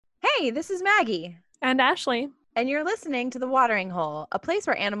Hey, this is Maggie. And Ashley. And you're listening to The Watering Hole, a place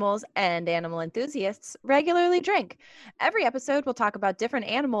where animals and animal enthusiasts regularly drink. Every episode, we'll talk about different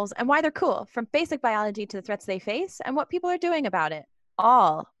animals and why they're cool, from basic biology to the threats they face and what people are doing about it,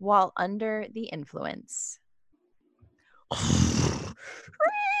 all while under the influence.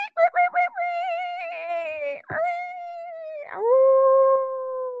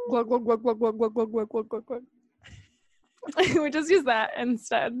 Glug, glug, glug, glug, glug, glug, glug, glug, glug, glug, glug. We just use that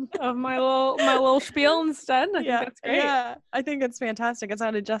instead of my little spiel instead. I think that's great. Yeah, I think it's fantastic. It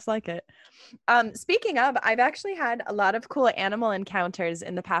sounded just like it. Speaking of, I've actually had a lot of cool animal encounters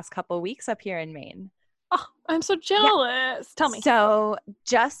in the past couple weeks up here in Maine. Oh, I'm so jealous. Yeah. Tell me. So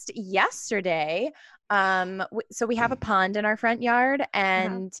just yesterday, so we have a pond in our front yard,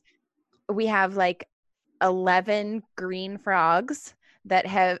 and we have like 11 green frogs that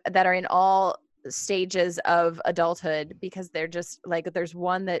are in all stages of adulthood, because they're just like, there's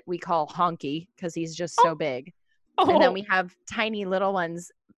one that we call Honky because he's just so big. And then we have tiny little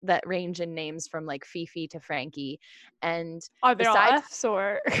ones that range in names from like Fifi to Frankie. And are they all F's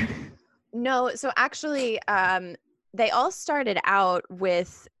or? No, so actually they all started out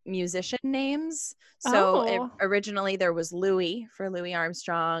with musician names. So originally there was Louis for Louis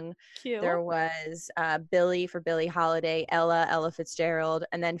Armstrong. Cute. There was Billy for Billie Holiday, Ella Fitzgerald,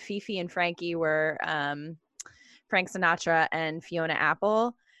 and then Fifi and Frankie were Frank Sinatra and Fiona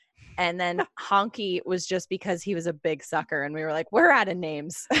Apple. And then Honky was just because he was a big sucker, and we were like, we're out of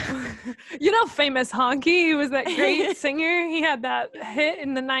names. You know, famous Honky, he was that great singer. He had that hit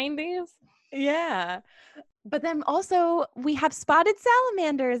in the 90s. Yeah. But then also we have spotted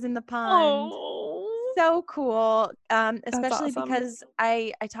salamanders in the pond. Oh, so cool. Especially awesome. Because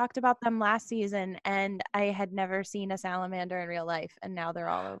I talked about them last season, and I had never seen a salamander in real life, and now they're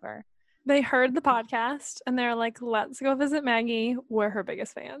all over. They heard the podcast and they're like, let's go visit Maggie. We're her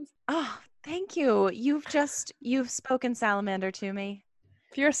biggest fans. Oh, thank you. You've spoken salamander to me.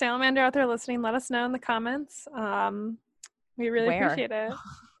 If you're a salamander out there listening, let us know in the comments. We really appreciate it.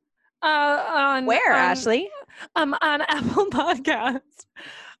 Where, Ashley? On Apple Podcasts,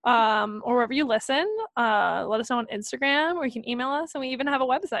 or wherever you listen. Let us know on Instagram, or you can email us, and we even have a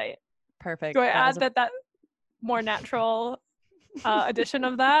website. Perfect. Do I add that more natural edition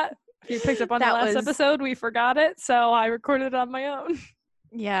of that? If you picked up on the last episode, we forgot it, so I recorded it on my own.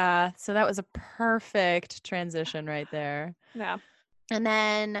 Yeah, so that was a perfect transition right there. Yeah. And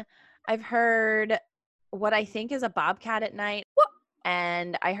then I've heard what I think is a bobcat at night. What?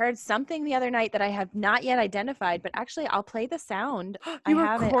 And I heard something the other night that I have not yet identified, but actually I'll play the sound. You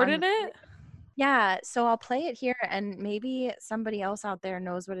recorded it? Yeah, so I'll play it here, and maybe somebody else out there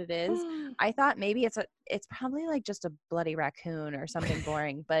knows what it is. I thought maybe it's probably like just a bloody raccoon or something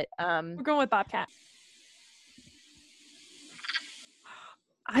boring, but we're going with bobcat.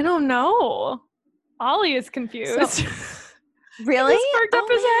 I don't know. Ollie is confused. Really? He sparked up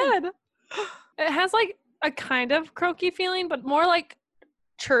his head. It has like a kind of croaky feeling, but more like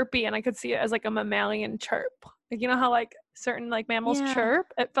chirpy, and I could see it as like a mammalian chirp. Like, you know how like certain like mammals chirp?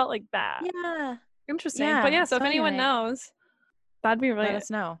 It felt like that. Yeah. Interesting. Yeah. But yeah, so if anyone knows, that'd be really let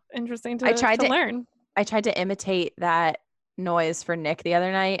us know. Interesting to learn. I tried to imitate that noise for Nick the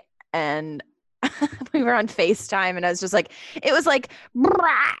other night, and we were on FaceTime, and I was just like, it was like,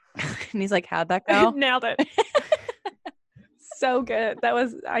 and he's like, how'd that go? Nailed it. So good. That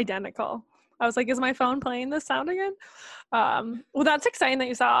was identical. I was like, is my phone playing this sound again? Well, that's exciting that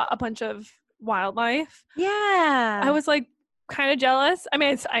you saw a bunch of wildlife. Yeah. I was like kind of jealous. I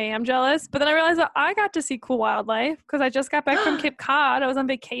mean, I am jealous, but then I realized that I got to see cool wildlife because I just got back from Cape Cod. I was on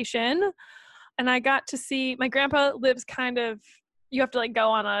vacation, and I got to see, my grandpa lives kind of, you have to like go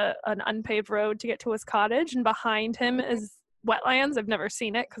on an unpaved road to get to his cottage, and behind him is wetlands. I've never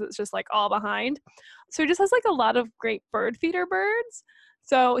seen it because it's just like all behind. So he just has like a lot of great bird feeder birds.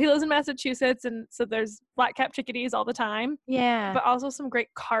 So he lives in Massachusetts, and so there's black-capped chickadees all the time. Yeah. But also some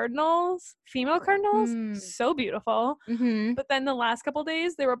great cardinals, female cardinals, so beautiful. Mm-hmm. But then the last couple of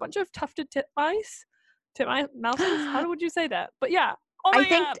days, there were a bunch of tufted titmice. Titmouses? How would you say that? But yeah. Oh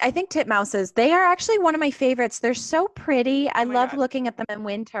I think titmouses, they are actually one of my favorites. They're so pretty. I love looking at them in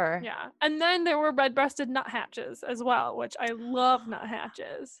winter. Yeah. And then there were red-breasted nuthatches as well, which I love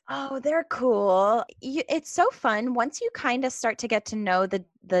nuthatches. Oh, they're cool. It's so fun once you kind of start to get to know the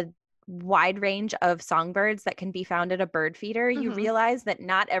wide range of songbirds that can be found at a bird feeder. You realize that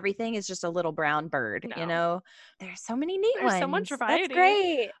not everything is just a little brown bird. You know, there's so many neat ones. There's so much variety. That's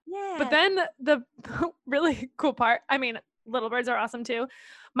great. Yeah. But then the really cool part, I mean, little birds are awesome too.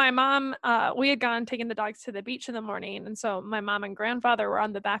 My mom, we had gone taking the dogs to the beach in the morning, and so my mom and grandfather were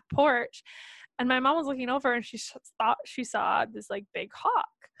on the back porch, and my mom was looking over, and she thought she saw this like big hawk,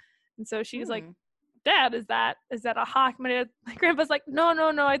 And so she's like, Dad, is that a hawk? My grandpa's like,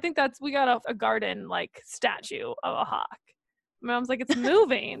 no, I think we got a garden like statue of a hawk. My mom's like, it's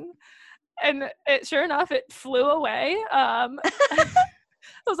moving. And sure enough, it flew away. I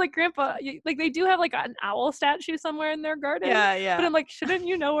was like, Grandpa, like they do have like an owl statue somewhere in their garden. Yeah. But I'm like, shouldn't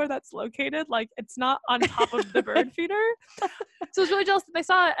you know where that's located? Like, it's not on top of the bird feeder. So I was really jealous that I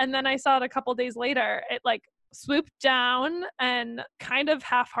saw it. And then I saw it a couple days later. It like swooped down and kind of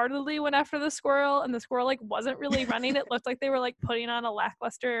half-heartedly went after the squirrel, and the squirrel like wasn't really running. It looked like they were like putting on a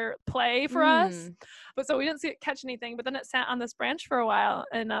lackluster play for us, but so we didn't see it catch anything. But then it sat on this branch for a while,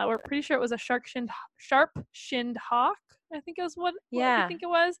 and we're pretty sure it was a sharp-shinned hawk, I think it was what I think it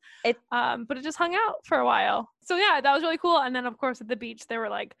was. But it just hung out for a while. So yeah, that was really cool. And then of course at the beach there were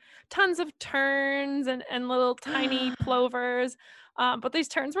like tons of terns and little tiny plovers. But these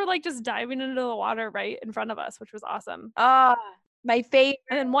terns were like just diving into the water right in front of us, which was awesome. My favorite.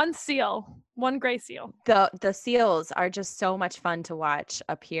 And then one gray seal. The seals are just so much fun to watch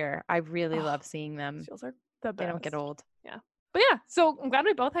up here. I really love seeing them. Seals are the best. They don't get old. Yeah. But yeah, so I'm glad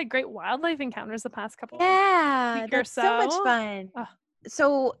we both had great wildlife encounters the past couple week or so. So much fun.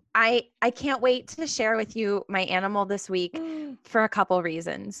 So I can't wait to share with you my animal this week for a couple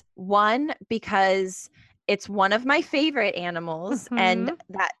reasons. One, because it's one of my favorite animals, and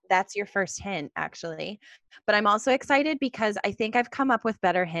that's your first hint, actually. But I'm also excited because I think I've come up with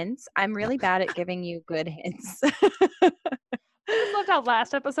better hints. I'm really bad at giving you good hints. I just loved how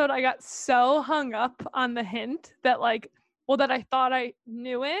last episode I got so hung up on the hint that that I thought I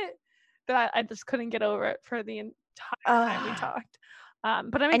knew it, that I just couldn't get over it for the entire time we talked. But I'm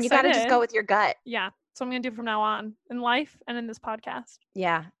excited. And you got to just go with your gut. Yeah. So I'm going to do from now on in life and in this podcast.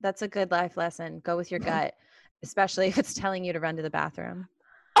 Yeah. That's a good life lesson. Go with your gut, especially if it's telling you to run to the bathroom.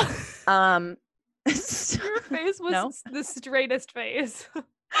 Your face was the straightest face.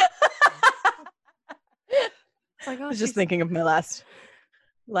 I was just thinking of my last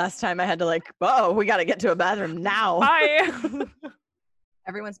time I had to we got to get to a bathroom now. Bye.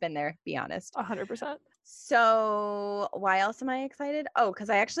 Everyone's been there, be honest. 100%. So why else am I excited? Oh, because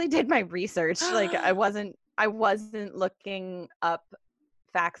I actually did my research. I wasn't looking up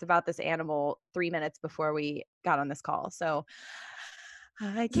facts about this animal 3 minutes before we got on this call. So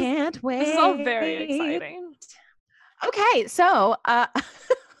I can't wait. This is all very exciting. Okay, so I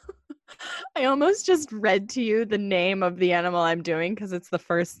almost just read to you the name of the animal I'm doing because it's the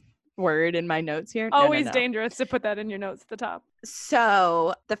first word in my notes here. Always dangerous to put that in your notes at the top.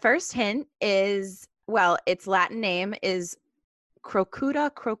 So the first hint is, its Latin name is Crocuta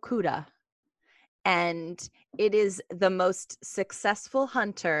crocuta, and it is the most successful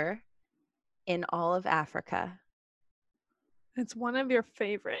hunter in all of Africa. It's one of your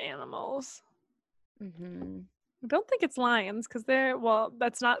favorite animals. Mm-hmm. I don't think it's lions because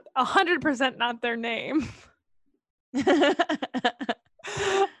that's not 100% not their name.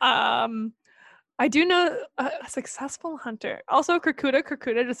 I do know a successful hunter. Also,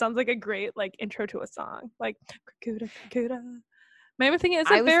 Crocuta just sounds like a great intro to a song. Like Crocuta. Maybe I'm thinking, is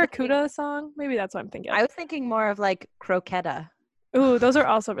it Barracuda song? Maybe that's what I'm thinking. I was thinking more of croqueta. Ooh, those are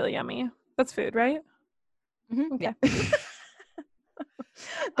also really yummy. That's food, right? Mm-hmm. Okay. Yeah.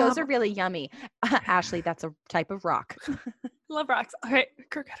 Those are really yummy. Ashley, that's a type of rock. Love rocks. Okay.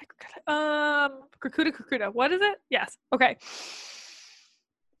 Crocuta. What is it? Yes. Okay.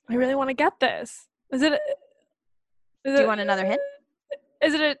 I really want to get this. Do you want another hint?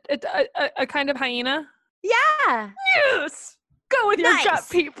 Is it a kind of hyena? Yeah. Yes. Go with your gut,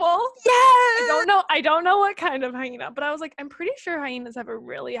 people. Yes. I don't know what kind of hyena, but I was I'm pretty sure hyenas have a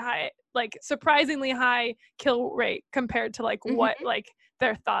really high, surprisingly high kill rate compared to what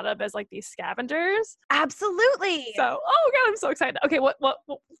they're thought of as these scavengers. Absolutely. So, oh god, I'm so excited. Okay, what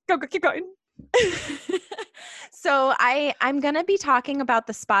go keep going. So I'm going to be talking about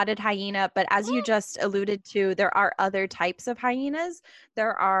the spotted hyena, but as you just alluded to, there are other types of hyenas.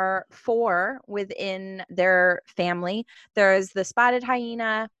 There are 4 within their family. There's the spotted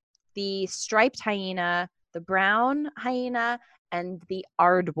hyena, the striped hyena, the brown hyena, and the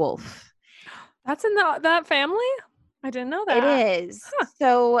aardwolf. That's in that family? I didn't know that. It is. Huh.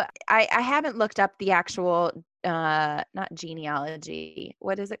 So I haven't looked up the actual not genealogy.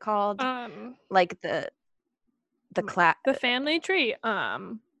 What is it called? The family tree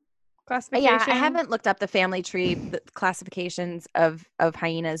classification. Yeah, I haven't looked up the family tree the classifications of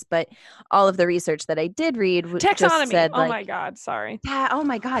hyenas, but all of the research that I did read taxonomy. Just said, my god, sorry. Oh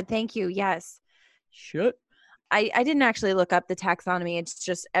my god, thank you. Yes. Shit. I didn't actually look up the taxonomy. It's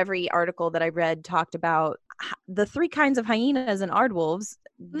just every article that I read talked about the 3 kinds of hyenas and aardwolves.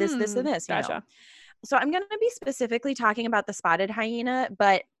 This, and this. Gotcha. So I'm going to be specifically talking about the spotted hyena,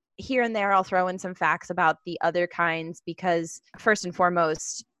 but here and there I'll throw in some facts about the other kinds because first and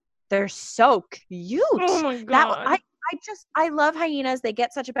foremost, they're so cute. Oh my That God. I love hyenas. They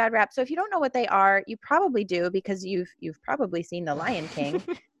get such a bad rap. So if you don't know what they are, you probably do because you've probably seen The Lion King.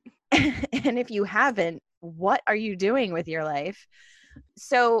 And if you haven't, what are you doing with your life?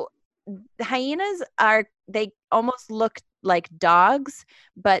 So the hyenas they almost look like dogs,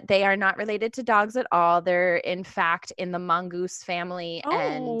 but they are not related to dogs at all. They're in fact in the mongoose family,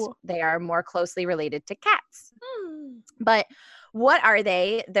 and Oh. they are more closely related to cats. Hmm. But what are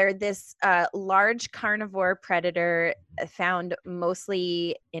they? They're this large carnivore predator found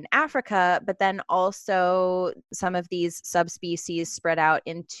mostly in Africa, but then also some of these subspecies spread out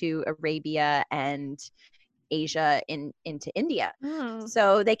into Arabia and Asia into India. Hmm.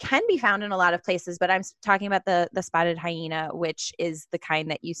 So they can be found in a lot of places, but I'm talking about the spotted hyena, which is the kind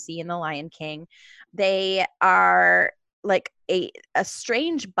that you see in The Lion King. They are like a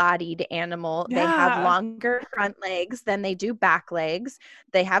strange bodied animal. They have Yeah. longer front legs than they do back legs.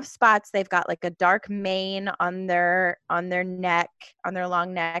 They have spots. They've got like a dark mane on their neck, on their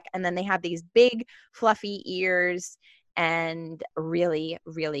long neck, and then they have these big fluffy ears and really,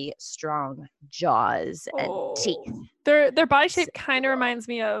 really strong jaws and teeth. Their body shape kind of reminds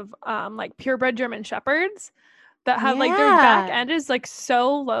me of like purebred German shepherds that have like their back Yeah. end is like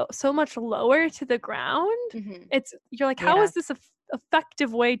so low, so much lower to the ground. Mhm. You're like, how Yeah. is this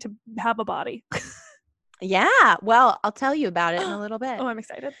effective way to have a body? Yeah. Well, I'll tell you about it in a little bit. Oh, I'm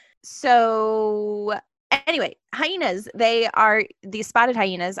excited. So anyway, hyenas, these spotted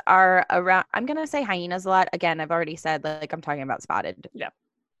hyenas are around, I'm going to say hyenas a lot. Again, I've already said like I'm talking about spotted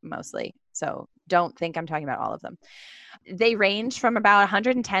mostly. So don't think I'm talking about all of them. They range from about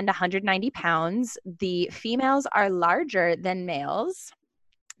 110 to 190 pounds. The females are larger than males.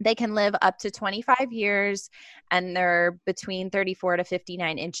 They can live up to 25 years, and they're between 34 to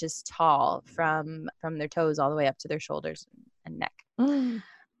 59 inches tall from their toes all the way up to their shoulders and neck.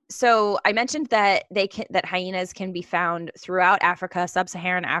 So I mentioned that that hyenas can be found throughout Africa,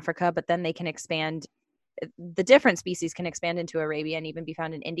 sub-Saharan Africa, but then they can expand. The different species can expand into Arabia and even be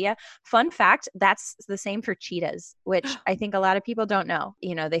found in India. Fun fact, that's the same for cheetahs, which I think a lot of people don't know.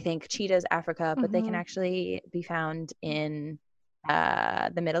 You know, they think cheetahs, Africa, but they can actually be found in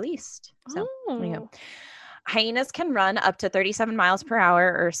the Middle East. So, you know. Hyenas can run up to 37 miles per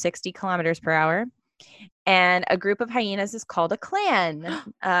hour or 60 kilometers per hour. And a group of hyenas is called a clan.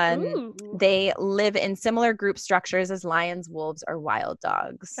 They live in similar group structures as lions, wolves, or wild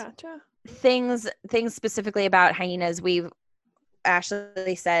dogs. Gotcha. Things specifically about hyenas, we've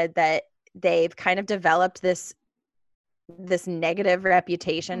actually said that they've kind of developed this negative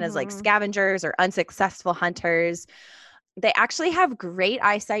reputation as like scavengers or unsuccessful hunters. They actually have great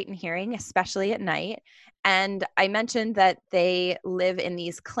eyesight and hearing, especially at night. And I mentioned that they live in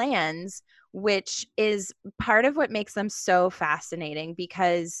these clans, which is part of what makes them so fascinating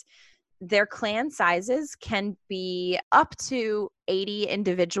because their clan sizes can be up to 80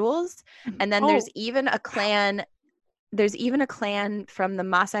 individuals. And then there's even a clan from the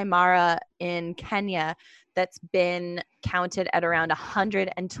Masai Mara in Kenya that's been counted at around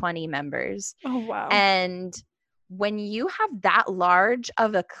 120 members. Oh, wow. And when you have that large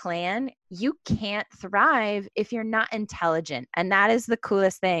of a clan, you can't thrive if you're not intelligent. And that is the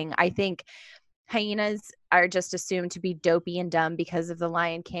coolest thing. I think hyenas are just assumed to be dopey and dumb because of the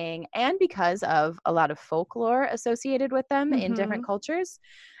Lion King and because of a lot of folklore associated with them in different cultures.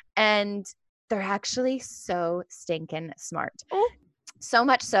 And they're actually so stinking smart. So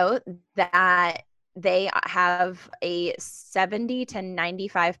much so that they have a 70 to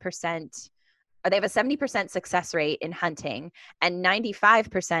 95%, they have a 70% success rate in hunting, and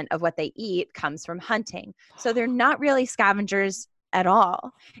 95% of what they eat comes from hunting. So they're not really scavengers at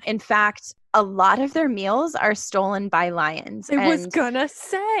all. In fact, a lot of their meals are stolen by lions. I was gonna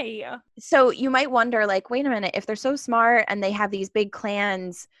say. So you might wonder, like, wait a minute, if they're so smart and they have these big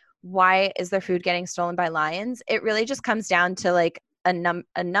clans, why is their food getting stolen by lions? It really just comes down to like a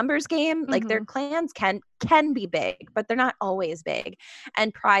numbers game. Like their clans can be big, but they're not always big.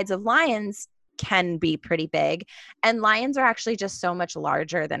 And prides of lions can be pretty big. And lions are actually just so much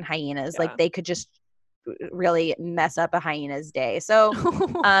larger than hyenas. Like they could just really mess up a hyena's day. So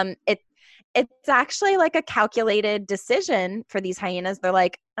it's actually like a calculated decision for these hyenas. They're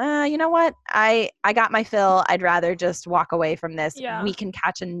like, you know what? I got my fill. I'd rather just walk away from this. Yeah. We can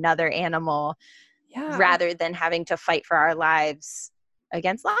catch another animal rather than having to fight for our lives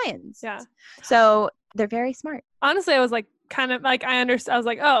against lions. Yeah. So they're very smart. Honestly, I was like, kind of like, I understand. I was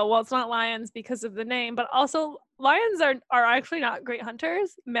like, oh, well, it's not lions because of the name, but also lions are actually not great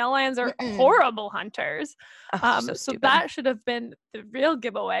hunters. Male lions are Mm-mm. horrible hunters. Oh, so So stupid. that should have been the real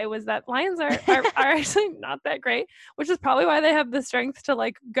giveaway, was that lions are actually not that great, which is probably why they have the strength to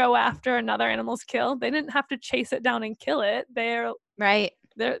like go after another animal's kill. They didn't have to chase it down and kill it. Right.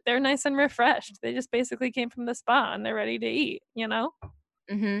 They're nice and refreshed. They just basically came from the spa and they're ready to eat, you know?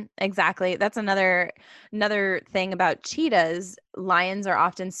 Exactly. That's another thing about cheetahs. Lions are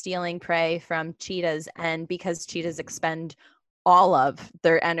often stealing prey from cheetahs, and because cheetahs expend all of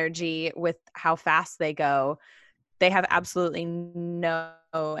their energy with how fast they go, they have absolutely no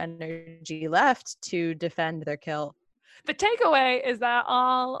energy left to defend their kill. The takeaway is that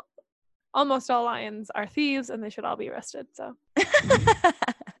almost all lions are thieves and they should all be arrested. So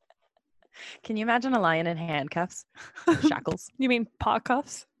Can you imagine a lion in handcuffs? Shackles. You mean paw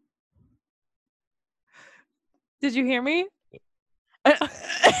cuffs? Did you hear me? Literally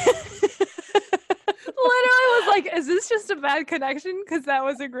was like, is this just a bad connection? Because that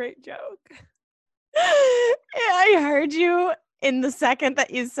was a great joke. I heard you in the second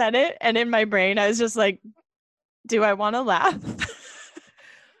that you said it, and in my brain I was just like, do I want to laugh?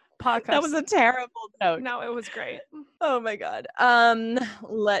 Podcast. That was a terrible joke. No, it was great. Oh my god.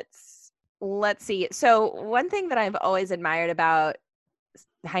 Let's see. So one thing that I've always admired about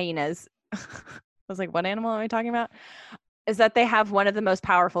hyenas, I was like, what animal am I talking about? Is that they have one of the most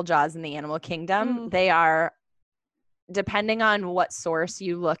powerful jaws in the animal kingdom. They are, depending on what source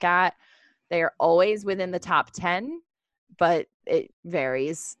you look at, they are always within the top 10, but it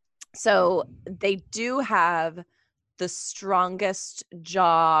varies. So they do have the strongest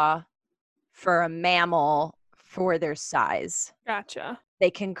jaw for a mammal for their size. Gotcha. They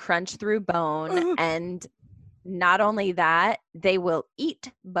can crunch through bone, and not only that, they will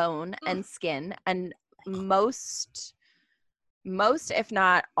eat bone and skin, and most if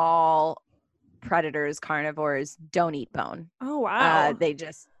not all predators, carnivores, don't eat bone. Oh wow.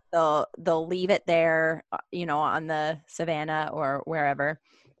 They'll leave it there, on the savannah or wherever.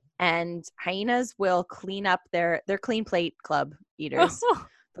 And hyenas will clean up they're clean plate club eaters.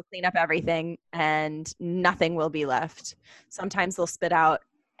 They'll clean up everything and nothing will be left. Sometimes they'll spit out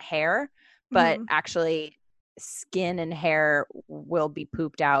hair, but actually skin and hair will be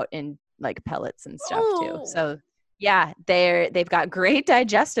pooped out in like pellets and stuff too. So yeah, they've got great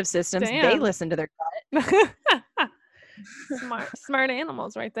digestive systems. Damn. They listen to their gut. Smart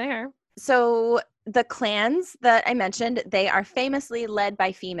animals right there. So the clans that I mentioned, they are famously led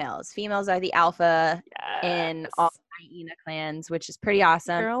by females. Females are the alpha in all hyena clans, which is pretty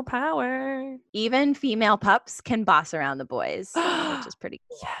awesome. Girl power. Even female pups can boss around the boys, which is pretty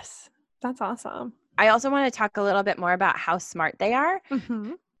cool. Yes, that's awesome. I also want to talk a little bit more about how smart they are,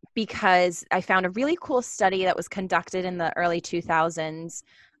 because I found a really cool study that was conducted in the early 2000s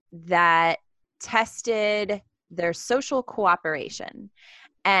that tested their social cooperation.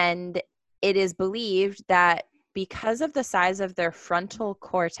 And it is believed that because of the size of their frontal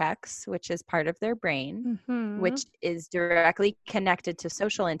cortex, which is part of their brain, which is directly connected to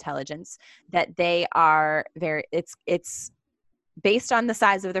social intelligence, that they are it's based on the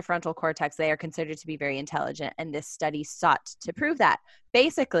size of their frontal cortex, they are considered to be very intelligent. And this study sought to prove that.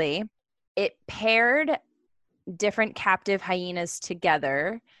 Basically, it paired different captive hyenas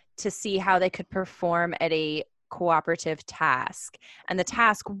together to see how they could perform at a cooperative task. And the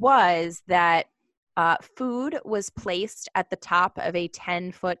task was that food was placed at the top of a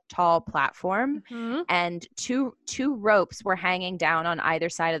 10-foot tall platform, and two ropes were hanging down on either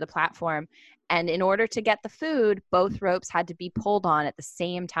side of the platform. And in order to get the food, both ropes had to be pulled on at the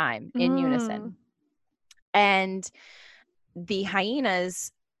same time in unison. And the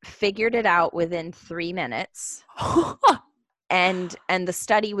hyenas figured it out within 3 minutes. And the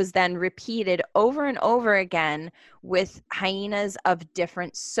study was then repeated over and over again with hyenas of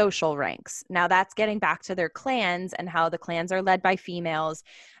different social ranks. Now that's getting back to their clans and how the clans are led by females.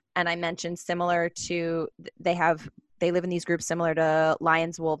 And I mentioned similar to, they live in these groups similar to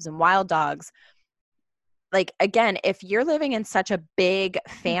lions, wolves, and wild dogs. Like, again, if you're living in such a big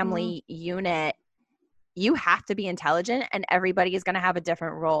family unit, you have to be intelligent, and everybody is going to have a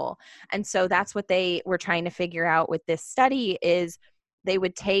different role. And so that's what they were trying to figure out with this study, is they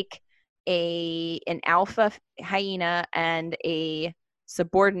would take an alpha hyena and a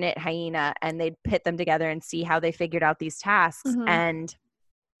subordinate hyena, and they'd pit them together and see how they figured out these tasks. And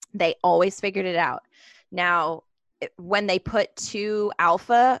they always figured it out. Now, when they put two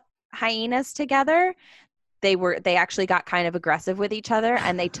alpha hyenas together, they actually got kind of aggressive with each other,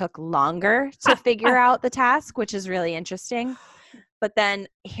 and they took longer to figure out the task, which is really interesting. But then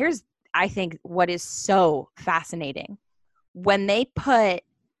here's, I think, what is so fascinating. When they put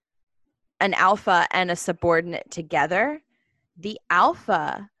an alpha and a subordinate together, the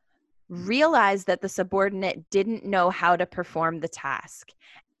alpha realized that the subordinate didn't know how to perform the task,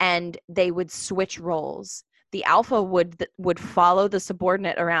 and they would switch roles. The alpha would follow the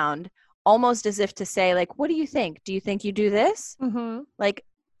subordinate around, almost as if to say, like, what do you think? Do you think you do this? Mm-hmm. Like,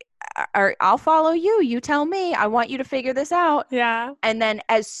 I'll follow you. You tell me. I want you to figure this out. Yeah. And then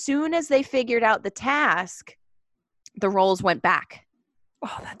as soon as they figured out the task, the roles went back.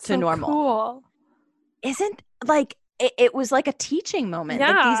 Oh, that's to so normal. cool. Isn't like it was like a teaching moment.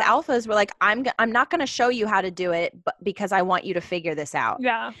 Yeah. Like these alphas were like, I'm not going to show you how to do it, but because I want you to figure this out.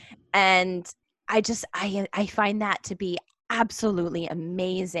 Yeah. And I find that to be absolutely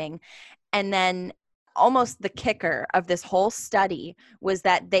amazing. And then almost the kicker of this whole study was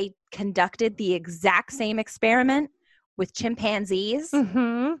that they conducted the exact same experiment with chimpanzees,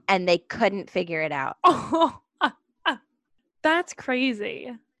 Mm-hmm. and they couldn't figure it out. Oh, that's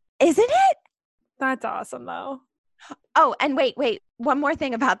crazy. Isn't it? That's awesome, though. Oh, and wait. One more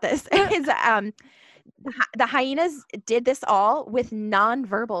thing about this is the hyenas did this all with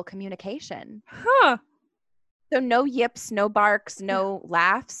nonverbal communication. Huh. So no yips, no barks, no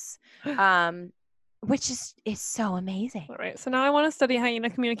laughs, which is so amazing. All right. So now I want to study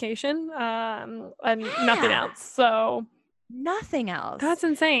hyena communication and nothing else. So nothing else. That's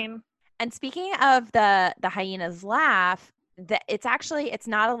insane. And speaking of the hyena's laugh, it's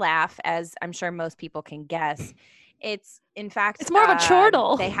not a laugh, as I'm sure most people can guess. It's in fact, it's more of a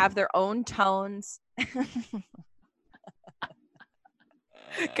chortle. They have their own tones.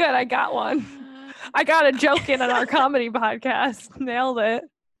 Good, I got one. I got a joke in on our comedy podcast. Nailed it.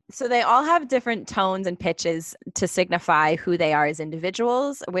 So they all have different tones and pitches to signify who they are as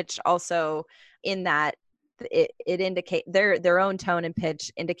individuals, which also in that it indicate their own tone and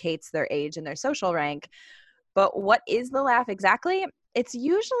pitch indicates their age and their social rank. But what is the laugh exactly? It's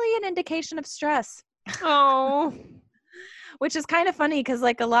usually an indication of stress. Oh. Which is kind of funny because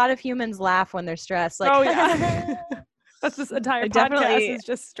like a lot of humans laugh when they're stressed. Like, oh yeah. That's this entire podcast is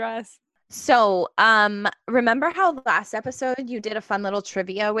just stress. So, remember how last episode you did a fun little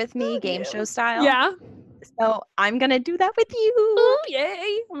trivia with me, game show style? Yeah. So I'm going to do that with you. Ooh,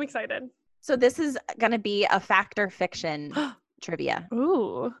 yay. I'm excited. So this is going to be a fact or fiction trivia.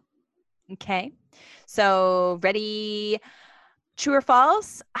 Ooh. Okay. So ready? True or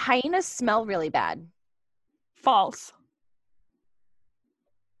false? Hyenas smell really bad. False.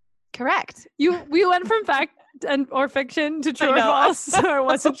 Correct. We went from fact or fiction to true or false, so I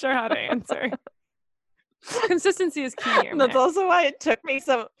wasn't sure how to answer. Consistency is key here. That's also why it took me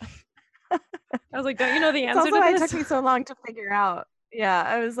so. I was like, don't you know the answer? That's also to why this? it took me so long to figure out. Yeah,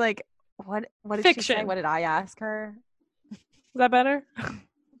 I was like, what did fiction. she say? What did I ask her? Is that better?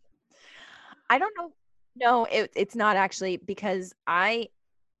 I don't know. No, it's not actually, because I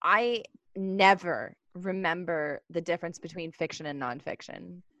never remember the difference between fiction and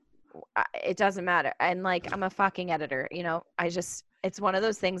nonfiction. It doesn't matter. And like, I'm a fucking editor, you know, it's one of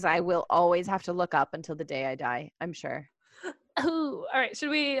those things I will always have to look up until the day I die, I'm sure. Ooh, all right. Should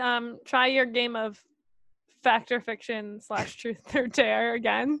we try your game of fact or fiction / truth or dare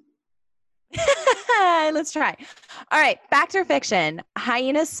again? Let's try. All right. Fact or fiction?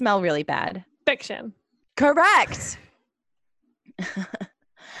 Hyenas smell really bad. Fiction. Correct.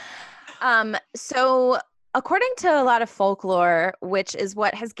 So according to a lot of folklore, which is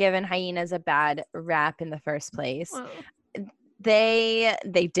what has given hyenas a bad rap in the first place, they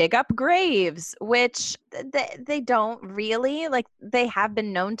dig up graves, which they don't really, like, they have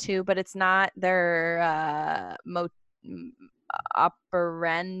been known to, but it's not their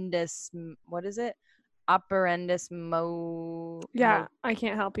operandus. What is it? Operandus Yeah, I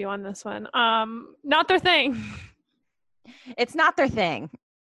can't help you on this one. Not their thing. It's not their thing.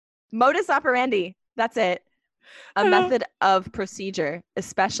 Modus operandi. That's it. A method of procedure,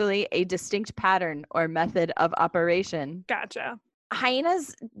 especially a distinct pattern or method of operation. Gotcha.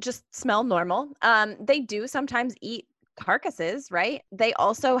 Hyenas just smell normal. They do sometimes eat carcasses, right? They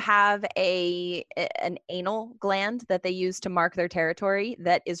also have an anal gland that they use to mark their territory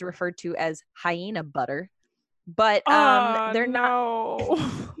that is referred to as hyena butter. But they're not.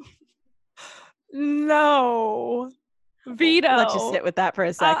 No. Veto. Let's just sit with that for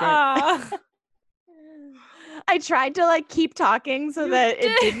a second. I tried to like keep talking so that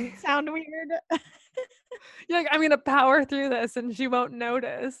it didn't sound weird. You're like, I'm going to power through this and she won't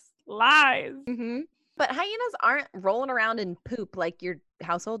notice. Lies. Mm-hmm. But hyenas aren't rolling around in poop like your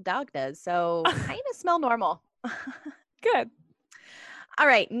household dog does. So hyenas smell normal. Good. All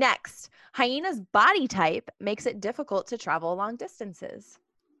right, next. Hyena's body type makes it difficult to travel long distances.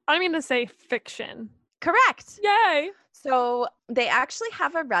 I'm going to say fiction. Correct. Yay. So they actually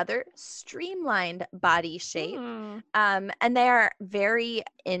have a rather streamlined body shape, and they are very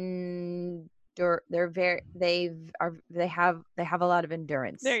they have a lot of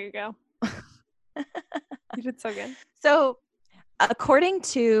endurance. There you go. You did so good. So, according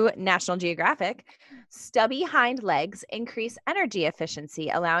to National Geographic, stubby hind legs increase energy efficiency,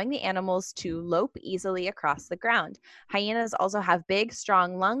 allowing the animals to lope easily across the ground. Hyenas also have big,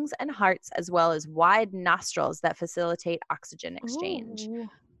 strong lungs and hearts, as well as wide nostrils that facilitate oxygen exchange. Ooh.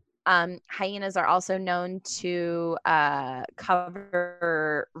 Hyenas are also known to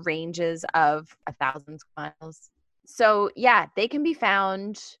cover ranges of 1,000 miles. So, yeah, they can be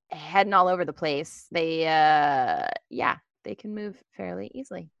found heading all over the place. They can move fairly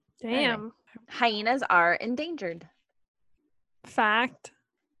easily. Damn. Anyway, hyenas are endangered. Fact.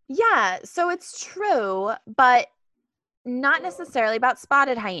 Yeah, so it's true, but not necessarily about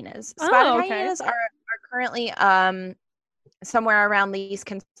spotted hyenas. Spotted hyenas are currently somewhere around least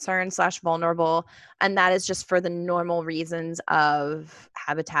concern / vulnerable, and that is just for the normal reasons of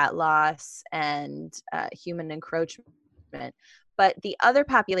habitat loss and human encroachment. But the other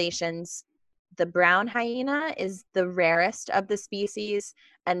populations, the brown hyena is the rarest of the species,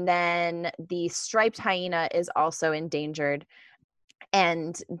 and then the striped hyena is also endangered.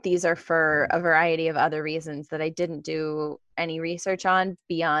 And these are for a variety of other reasons that I didn't do any research on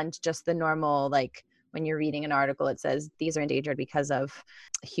beyond just the normal, like when you're reading an article, it says these are endangered because of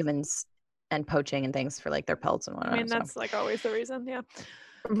humans and poaching and things for like their pelts and whatnot. I mean, that's like always the reason. Yeah.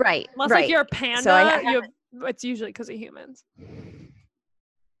 Right. Unless right. like you're a panda, it's usually because of humans.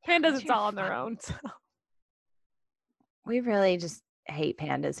 Pandas, it's all on their own. So. We really just hate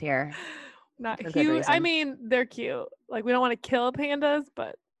pandas here. Not huge. I mean, they're cute. Like, we don't want to kill pandas,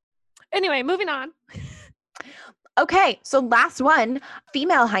 but anyway, moving on. Okay, so last one.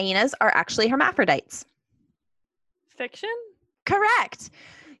 Female hyenas are actually hermaphrodites. Fiction? Correct.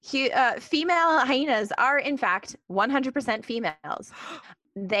 Female hyenas are, in fact, 100% females.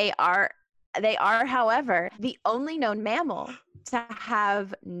 They are, however, the only known mammal to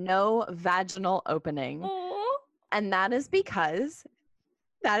have no vaginal opening. Aww. And that is because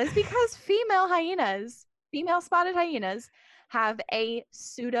female spotted hyenas, have a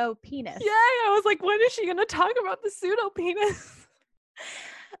pseudopenis. Yay! I was like, when is she going to talk about the pseudopenis?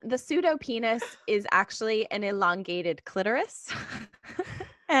 The pseudopenis is actually an elongated clitoris.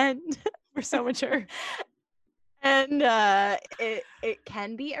 And we're so mature. And it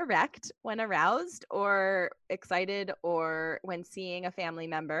can be erect when aroused or excited or when seeing a family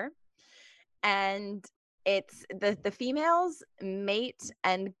member. And it's the females mate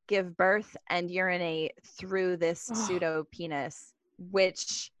and give birth and urinate through this pseudopenis,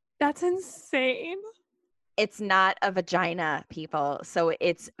 which that's insane. It's not a vagina, people. So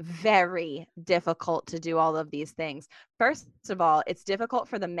it's very difficult to do all of these things. First of all, it's difficult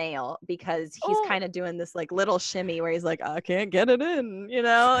for the male because he's kind of doing this like little shimmy where he's like, I can't get it in,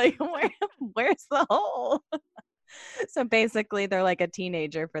 like where's the hole? So basically they're like a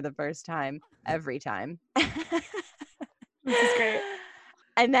teenager for the first time every time. This is great.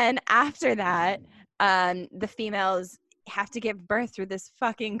 And then after that, the females have to give birth through this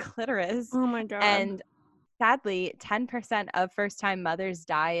fucking clitoris. Oh my God. And sadly, 10% of first-time mothers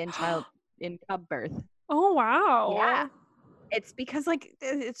die in cub birth. Oh, wow. Yeah. It's because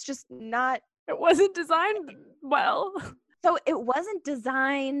it's just not. It wasn't designed well. So it wasn't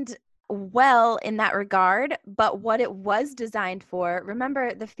designed well in that regard, but what it was designed for,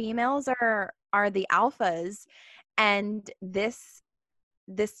 remember, the females are the alphas, and this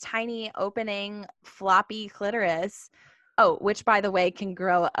tiny opening floppy clitoris, which by the way can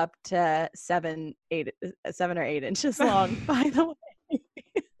grow up to 7 or 8 inches long, by the way.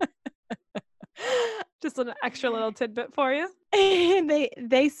 Just an extra little tidbit for you.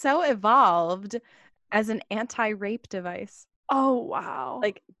 They so evolved as an anti-rape device. Oh wow.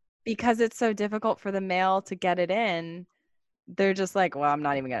 Because it's so difficult for the male to get it in, they're just like, well, I'm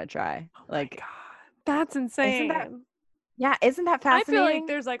not even gonna try. Oh my God. That's insane. Isn't that fascinating? I feel like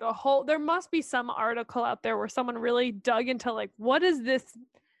there's there must be some article out there where someone really dug into what is this,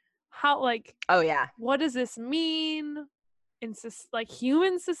 how what does this mean in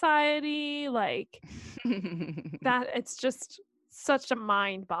human society, that it's just such a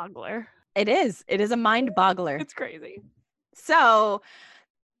mind boggler. It is a mind boggler. It's crazy. So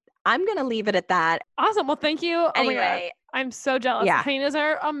I'm gonna leave it at that. Awesome. Well, thank you. Anyway, oh my God. I'm so jealous. Yeah. Hyenas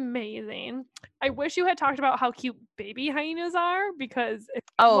are amazing. I wish you had talked about how cute baby hyenas are, because if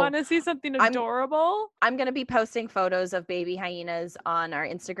you want to see something adorable, I'm going to be posting photos of baby hyenas on our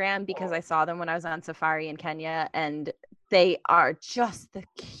Instagram because I saw them when I was on safari in Kenya, and They are just the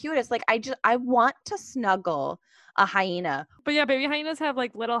cutest. Like I want to snuggle a hyena. But yeah, baby hyenas have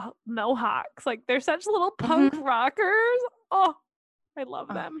like little mohawks. Like they're such little punk Mhm. rockers. Oh, I love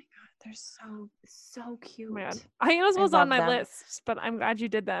Oh my them. God, they're so cute. Man, hyenas I was on love my them. list, but I'm glad you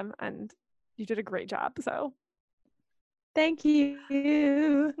did them and you did a great job. So, Thank you.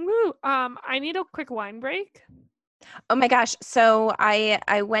 woo. I need a quick wine break. Oh my gosh. So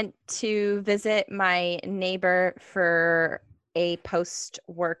I went to visit my neighbor for a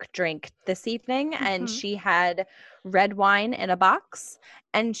post-work drink this evening, and Mhm. she had red wine in a box,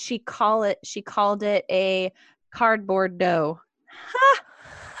 and she called it a cardboard dough. Ha!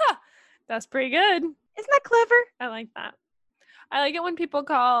 That's pretty good. Isn't that clever? I like that. I like it when people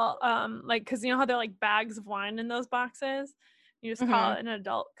call like, because you know how they're like bags of wine in those boxes. You just call Hmm. it an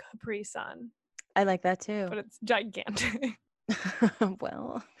adult Capri Sun, I like that too. but it's gigantic.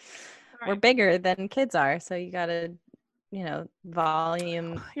 Well, All we're right. bigger than kids are, so you gotta,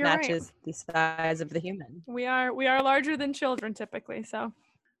 volume You're right. matches the size of the human. We are larger than children typically, so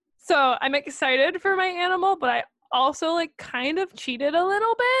I'm excited for my animal, but I also like kind of cheated a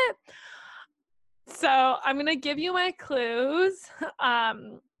little bit. So I'm gonna give you my clues,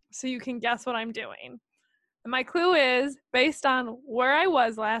 so you can guess what I'm doing. And my clue is based on where I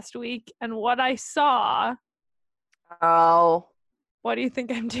was last week and what I saw. Oh. What do you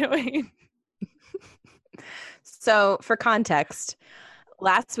think I'm doing? So, for context,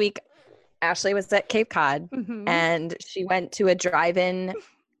 last week Ashley was at Cape Cod Mm-hmm. and she went to a drive-in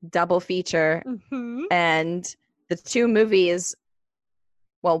double feature, Mm-hmm. and the two movies,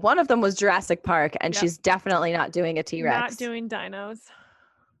 well, one of them was Jurassic Park, and Yep. she's definitely not doing a T-Rex. Not doing dinos.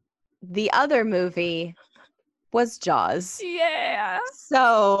 The other movie was Jaws. Yeah.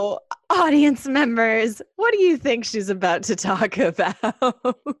 So, audience members, what do you think she's about to talk about?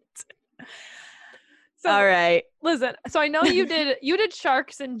 So, all right. Listen, so I know you did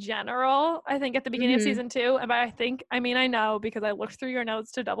sharks in general, I think at the beginning of Mhm. season 2. And I know because I looked through your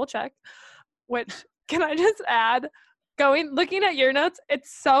notes to double check, which can I just add, looking at your notes,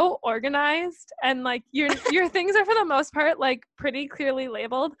 it's so organized and like your things are for the most part like pretty clearly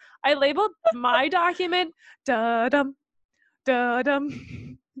labeled. I labeled my document da-dum,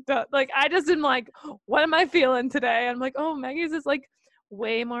 da-dum, da. Like I just am like, what am I feeling today? I'm like, oh, Maggie's is like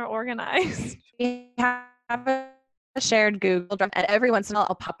way more organized. We have a shared Google Drive, and every once in a while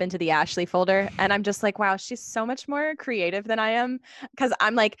I'll pop into the Ashley folder, and I'm just like, wow, she's so much more creative than I am, because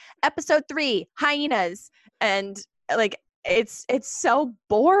I'm like, episode 3, hyenas, and like it's so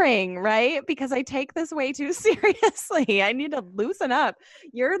boring, right? Because I take this way too seriously. I need to loosen up.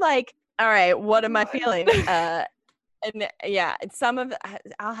 You're like, all right, what am I feeling? And yeah, some of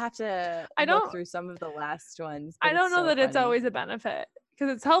I'll have to look through some of the last ones. I don't know so that funny. It's always a benefit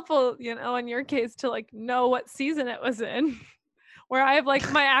because it's helpful, in your case to like know what season it was in. Where I have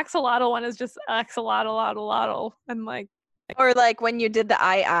like my axolotl one is just axolotl, and like. Or like when you did the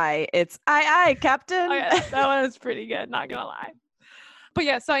it's aye, Captain. Oh, yeah, that one is pretty good, not gonna lie. But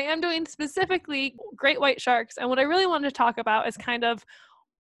yeah, so I am doing specifically great white sharks, and what I really wanted to talk about is kind of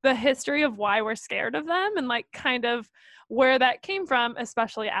the history of why we're scared of them and like kind of where that came from,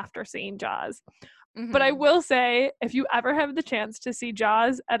 especially after seeing Jaws. Mm-hmm. But I will say, if you ever have the chance to see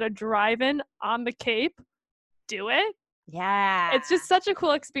Jaws at a drive-in on the Cape, do it. Yeah. It's just such a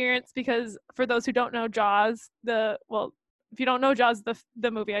cool experience because for those who don't know Jaws, if you don't know Jaws,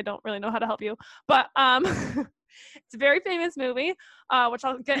 the movie, I don't really know how to help you. But it's a very famous movie, which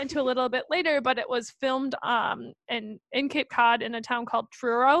I'll get into a little bit later, but it was filmed in Cape Cod in a town called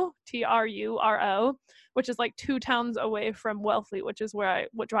Truro, Truro, which is like 2 towns away from Wellfleet, which is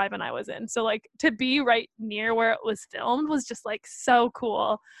what drive-in I was in. So like to be right near where it was filmed was just like so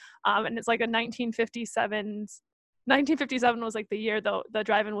cool. And it's like a 1957 was like the year though the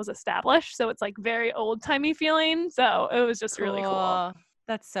drive-in was established, so it's like very old-timey feeling, so it was just really cool.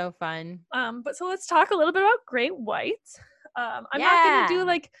 That's so fun. But so let's talk a little bit about great whites. I'm not gonna do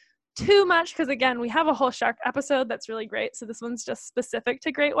like too much because again we have a whole shark episode that's really great, so this one's just specific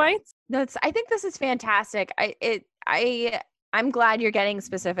to great whites. I think this is fantastic. I'm glad you're getting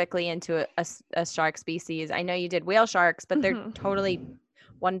specifically into a shark species. I know you did whale sharks, but they're totally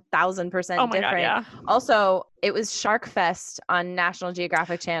 1,000% different. God, yeah. Also, it was Shark Fest on National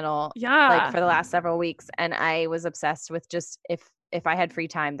Geographic Channel, like for the last several weeks, and I was obsessed with just if I had free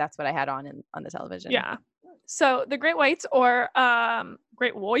time, that's what I had on the television. Yeah. So the great whites, or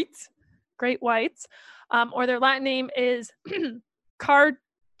great whites, or their Latin name is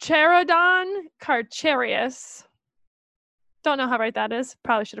Carcharodon carcharias. Don't know how right that is.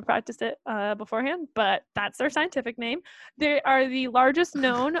 Probably should have practiced it beforehand, but that's their scientific name. They are the largest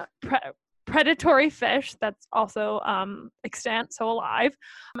known predatory fish that's also extant, so alive.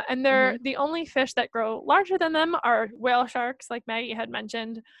 And they're the only fish that grow larger than them are whale sharks, like Maggie had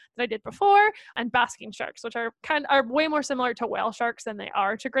mentioned that I did before, and basking sharks, which are way more similar to whale sharks than they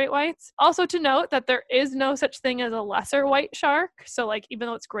are to great whites. Also to note that there is no such thing as a lesser white shark. So like even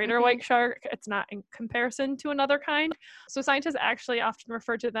though it's greater white shark, it's not in comparison to another kind. So scientists actually often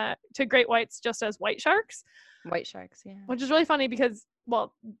refer to great whites just as white sharks. White sharks, yeah. Which is really funny because,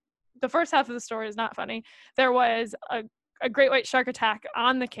 well, the first half of the story is not funny. There was a great white shark attack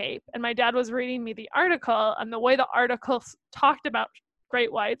on the Cape, and my dad was reading me the article, and the way the article talked about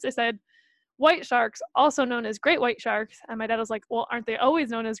great whites, they said, white sharks, also known as great white sharks. And my dad was like, well, aren't they always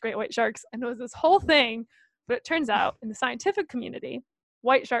known as great white sharks? And it was this whole thing. But it turns out in the scientific community,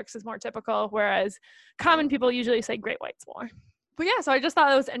 white sharks is more typical, whereas common people usually say great whites more. But yeah, so I just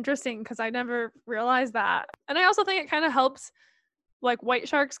thought it was interesting because I never realized that. And I also think it kind of helps, like white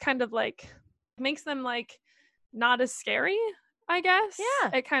sharks kind of like makes them like not as scary, I guess.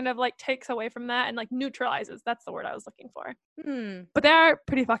 Yeah. It kind of like takes away from that and like neutralizes. That's the word I was looking for. But they're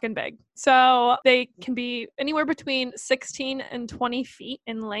pretty fucking big. So they can be anywhere between 16 and 20 feet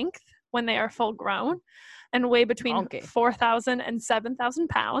in length when they are full grown and weigh between 4,000 and 7,000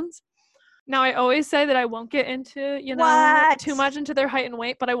 pounds. Now, I always say that I won't get into, too much into their height and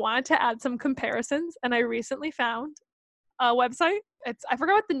weight, but I wanted to add some comparisons. And I recently found a website. I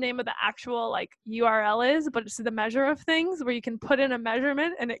forgot what the name of the actual like URL is, but it's the measure of things where you can put in a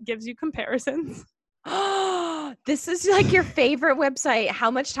measurement and it gives you comparisons. This is like your favorite website. How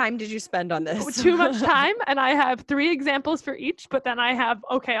much time did you spend on this? Too much time. And I have 3 examples for each, but then I have,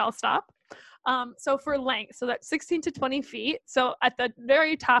 okay, I'll stop. So for length, so that's 16 to 20 feet. So at the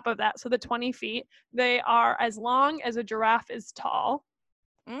very top of that, so the 20 feet, they are as long as a giraffe is tall.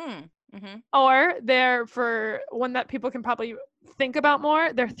 Or they're, for one that people can probably think about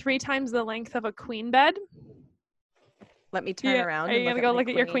more, they're 3 times the length of a queen bed. Let me turn around. Are you going to go look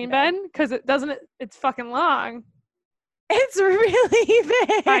at your queen bed? Because it's fucking long. It's really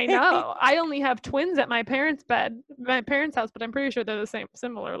big. I know. I only have twins at my parents' house, but I'm pretty sure they're the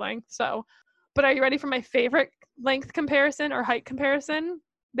similar length. So, but are you ready for my favorite length comparison or height comparison?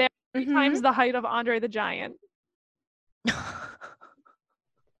 They're 3 times the height of Andre the Giant.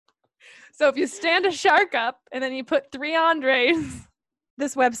 So if you stand a shark up and then you put 3 Andres.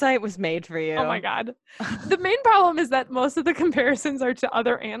 This website was made for you. Oh my God. The main problem is that most of the comparisons are to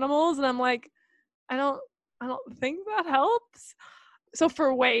other animals. And I'm like, I don't think that helps. So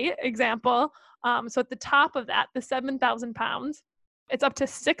for weight, example, so at the top of that, the 7,000 pounds, it's up to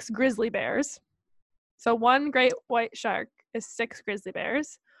 6 grizzly bears. So 1 great white shark is 6 grizzly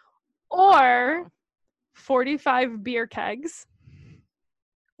bears, or 45 beer kegs.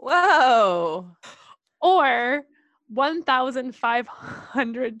 Whoa. Or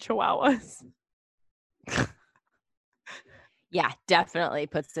 1,500 chihuahuas. Yeah, definitely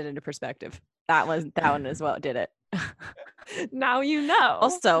puts it into perspective. That one is what did it. Now you know.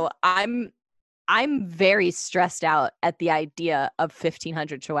 Also, I'm very stressed out at the idea of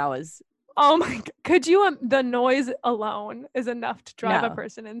 1,500 chihuahuas. Oh my God. Could you, the noise alone is enough to drive a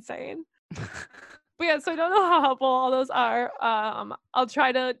person insane. But yeah, so I don't know how helpful all those are. I'll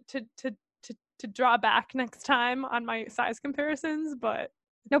try to draw back next time on my size comparisons, but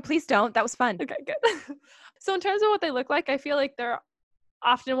no, please don't. That was fun. Okay, good. So in terms of what they look like, I feel like they're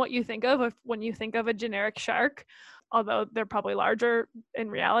often what you think of when you think of a generic shark, although they're probably larger in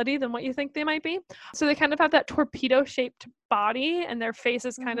reality than what you think they might be. So they kind of have that torpedo-shaped body, and their face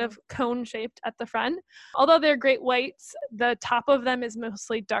is kind of cone-shaped at the front. Although they're great whites, the top of them is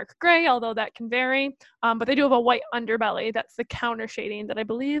mostly dark gray, although that can vary. But they do have a white underbelly. That's the counter shading that I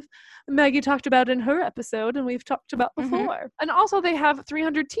believe Maggie talked about in her episode, and we've talked about before. And also they have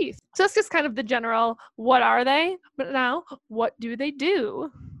 300 teeth. So that's just kind of the general, what are they? But now, what do they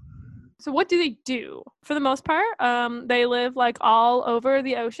do? So what do they do? For the most part, they live like all over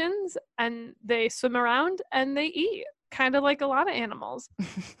the oceans, and they swim around and they eat, kind of like a lot of animals.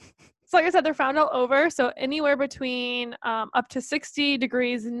 So like I said, they're found all over. So anywhere between up to 60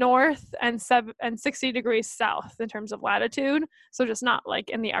 degrees north and 60 degrees south in terms of latitude. So just not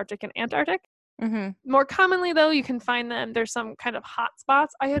like in the Arctic and Antarctic. More commonly, though, you can find them. There's some kind of hot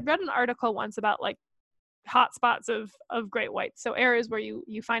spots. I had read an article once about like hot spots of great whites, so areas where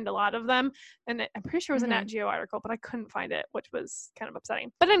you find a lot of them, and I'm pretty sure it was a Nat Geo article, but I couldn't find it, which was kind of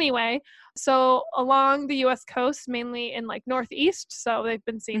upsetting. But anyway, so along the US coast, mainly in like northeast, so they've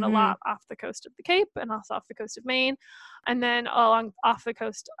been seen a lot off the coast of the Cape and also off the coast of Maine, and then off the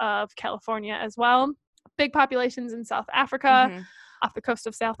coast of California as well. Big populations in South Africa, off the coast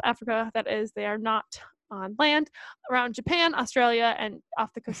of South Africa, that is. They are not on land around Japan, Australia, and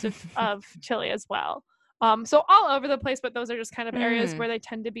off the coast of Chile as well. So all over the place, but those are just kind of areas where they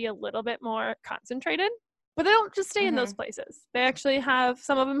tend to be a little bit more concentrated. But they don't just stay in those places. They actually have,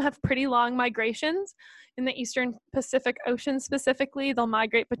 some of them have pretty long migrations. In the Eastern Pacific Ocean specifically, they'll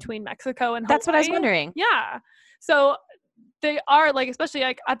migrate between Mexico and Hawaii. That's what I was wondering. Yeah. So they are like, especially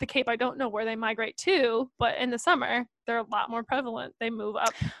like at the Cape, I don't know where they migrate to, but in the summer, they're a lot more prevalent. They move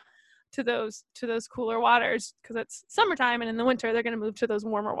up to those cooler waters because it's summertime, and in the winter, they're going to move to those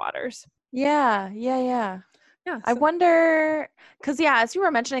warmer waters. Yeah. Yeah. I wonder, because as you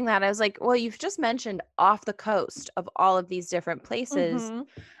were mentioning that, I was like, well, you've just mentioned off the coast of all of these different places.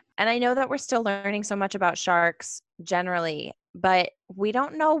 And I know that we're still learning so much about sharks generally, but we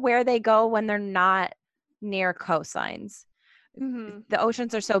don't know where they go when they're not near coastlines. The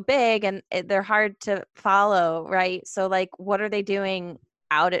oceans are so big and they're hard to follow, right? So like, what are they doing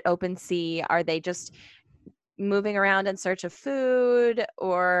out at open sea? Are they just moving around in search of food,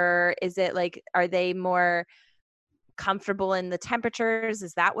 or is it like, are they more comfortable in the temperatures?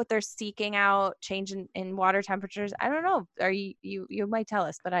 Is that what they're seeking out? Change in water temperatures? I don't know. Are you might tell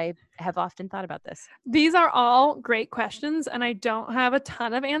us, but I have often thought about this. These are all great questions, and I don't have a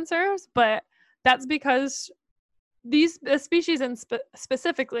ton of answers, but that's because the species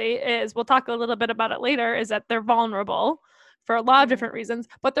specifically is, we'll talk a little bit about it later, is that they're vulnerable for a lot of different reasons,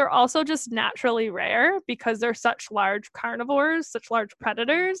 but they're also just naturally rare because they're such large carnivores, such large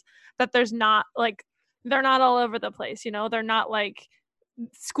predators, that there's not like, they're not all over the place, they're not like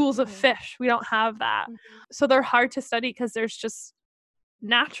schools of fish. We don't have that. So they're hard to study because there's just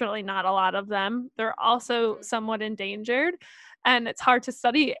naturally not a lot of them. They're also somewhat endangered, and it's hard to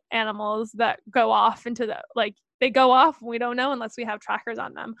study animals that go off into the, like, they go off and we don't know unless we have trackers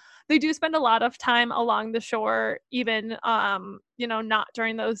on them. They do spend a lot of time along the shore, even not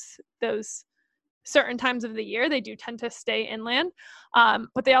during those certain times of the year. They do tend to stay inland,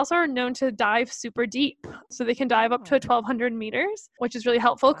 but they also are known to dive super deep. So they can dive up to 1,200 meters, which is really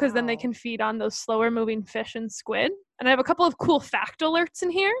helpful because then they can feed on those slower moving fish and squid. And I have a couple of cool fact alerts in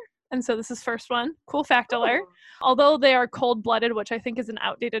here. And so this is first one, cool fact alert. Although they are cold-blooded, which I think is an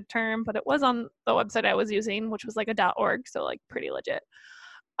outdated term, but it was on the website I was using, which was like a .org, so like pretty legit.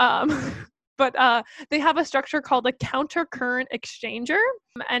 But they have a structure called a countercurrent exchanger,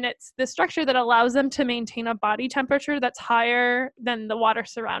 and it's the structure that allows them to maintain a body temperature that's higher than the water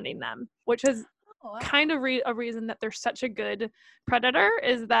surrounding them, which is kind of a reason that they're such a good predator,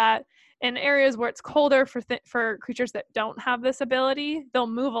 is that in areas where it's colder for creatures that don't have this ability, they'll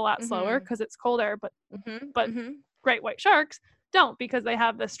move a lot slower because it's colder, but great white sharks don't, because they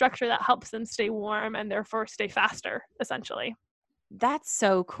have the structure that helps them stay warm and therefore stay faster, essentially. That's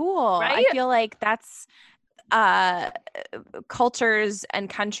so cool. Right? I feel like that's cultures and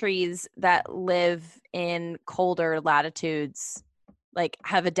countries that live in colder latitudes like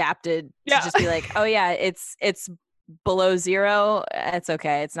have adapted to just be like, oh yeah, it's below zero, it's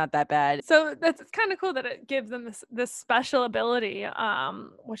okay, it's not that bad. So it's kind of cool that it gives them this special ability,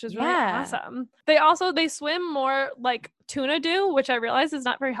 which is really awesome. They swim more like tuna do, which I realize is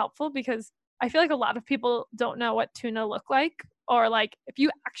not very helpful because I feel like a lot of people don't know what tuna look like, or like if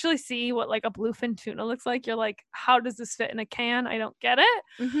you actually see what like a bluefin tuna looks like, you're like, how does this fit in a can? I don't get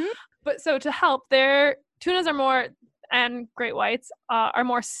it. But so to help, their tunas are more, and great whites are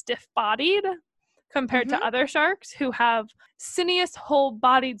more stiff-bodied compared to other sharks who have sinuous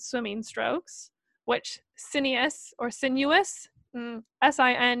whole-bodied swimming strokes, which sinuous or sinuous,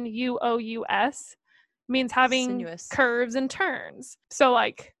 sinuous, means having curves and turns. So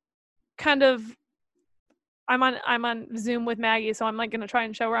like kind of, I'm on Zoom with Maggie, so I'm like going to try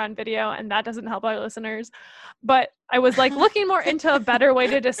and show her on video, and that doesn't help our listeners. But I was like looking more into a better way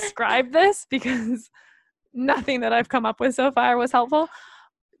to describe this because nothing that I've come up with so far was helpful.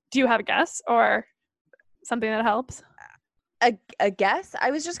 Do you have a guess or something that helps? A guess?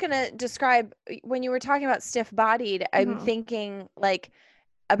 I was just going to describe, when you were talking about stiff-bodied, I'm thinking like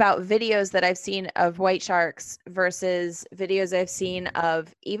about videos that I've seen of white sharks versus videos I've seen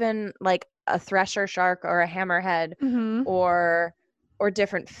of even like a thresher shark or a hammerhead or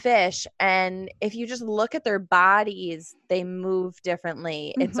different fish. And if you just look at their bodies, they move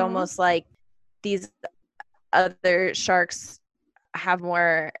differently. It's almost like these other sharks have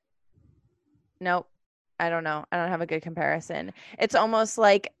more, nope, I don't know. I don't have a good comparison. It's almost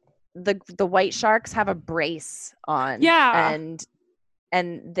like the white sharks have a brace on. Yeah.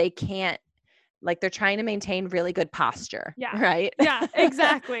 And they can't, like, they're trying to maintain really good posture. Yeah. Right? Yeah,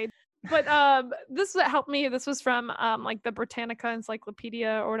 exactly. But this helped me. This was from like the Britannica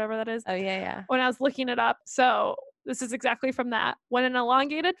Encyclopedia or whatever that is. Oh, yeah. When I was looking it up. So This is exactly from that. When an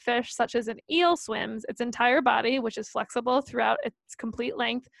elongated fish, such as an eel, swims, its entire body, which is flexible throughout its complete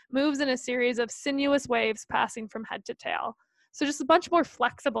length, moves in a series of sinuous waves passing from head to tail. So just a bunch more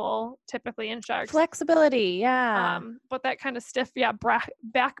flexible, typically in sharks. Flexibility, yeah. But that kind of stiff,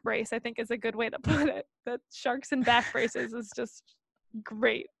 back brace, I think is a good way to put it. That sharks and back braces is just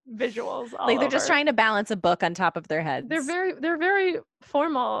great visuals all like they're over. just trying to balance a book on top of their heads. They're very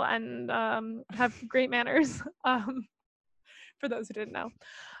formal and have great manners. For those who didn't know.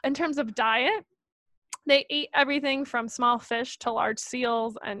 In terms of diet, they eat everything from small fish to large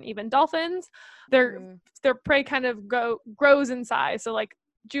seals and even dolphins. Their prey kind of grows in size. So like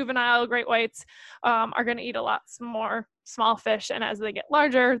juvenile great whites are going to eat a lot more small fish, and as they get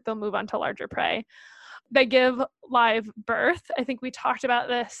larger, they'll move on to larger prey. They give live birth. I think we talked about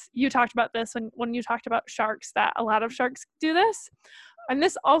this. You talked about this when you talked about sharks, that a lot of sharks do this. And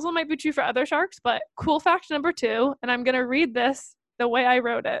this also might be true for other sharks, but cool fact number 2, and I'm going to read this the way I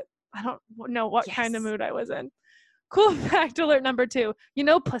wrote it. I don't know what kind of mood I was in. Cool fact alert number 2. You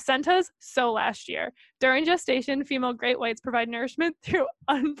know placentas? So last year, during gestation, female great whites provide nourishment through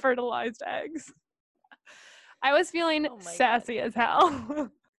unfertilized eggs. I was feeling sassy as hell.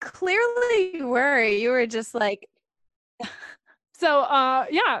 Clearly you were. You were just like... So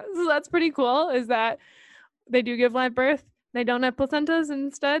that's pretty cool, is that they do give live birth. They don't have placentas.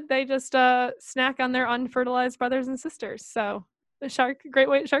 Instead, they just snack on their unfertilized brothers and sisters. So the great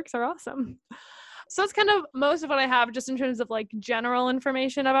white sharks are awesome. So it's kind of most of what I have just in terms of like general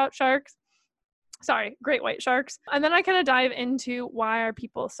information about sharks. Sorry, great white sharks. And then I kind of dive into why are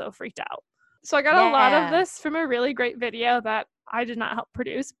people so freaked out. So I got a lot of this from a really great video that I did not help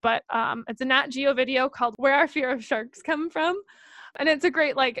produce, but it's a Nat Geo video called Where Our Fear of Sharks Come From. And it's a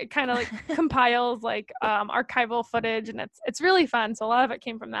great, like, it kind of like compiles like archival footage, and it's really fun. So a lot of it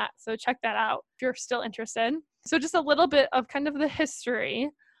came from that. So check that out if you're still interested. So just a little bit of kind of the history.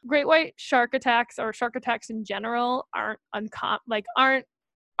 Great white shark attacks, or shark attacks in general, aren't like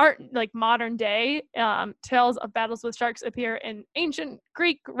modern day. Tales of battles with sharks appear in ancient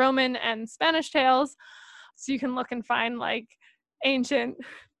Greek, Roman, and Spanish tales. So you can look and find like ancient,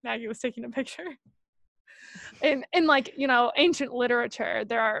 Maggie was taking a picture. In like, ancient literature,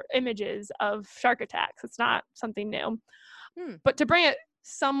 there are images of shark attacks. It's not something new. But to bring it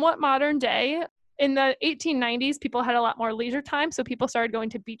somewhat modern day, in the 1890s, people had a lot more leisure time, so people started going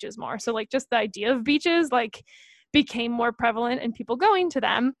to beaches more. So like just the idea of beaches like became more prevalent in people going to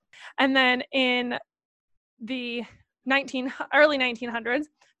them. And then in the early 1900s,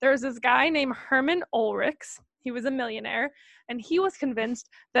 there was this guy named Herman Oelrichs. He was a millionaire, and he was convinced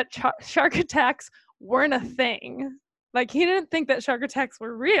that shark attacks weren't a thing. Like, he didn't think that shark attacks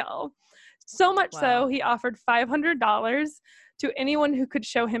were real. So much so, he offered $500 to anyone who could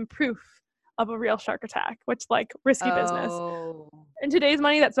show him proof of a real shark attack, which, like, risky business. In today's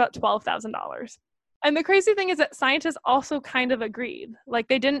money, that's about $12,000. And the crazy thing is that scientists also kind of agreed. Like,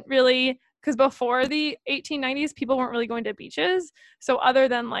 they didn't really, because before the 1890s, people weren't really going to beaches. So other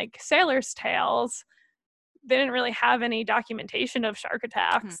than like sailors' tales, they didn't really have any documentation of shark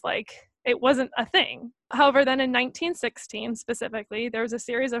attacks. Like, it wasn't a thing. However, then in 1916 specifically, there was a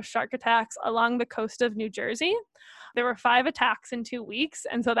series of shark attacks along the coast of New Jersey. There were 5 attacks in 2 weeks.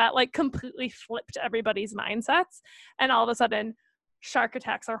 And so that like completely flipped everybody's mindsets. And all of a sudden, shark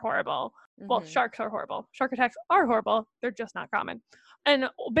attacks are horrible. Well, sharks are horrible. Shark attacks are horrible. They're just not common. And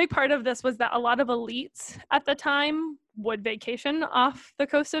a big part of this was that a lot of elites at the time would vacation off the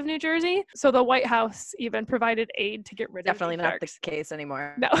coast of New Jersey. So the White House even provided aid to get rid of Definitely not the case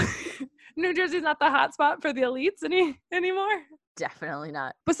anymore. No. New Jersey's not the hot spot for the elites anymore. Definitely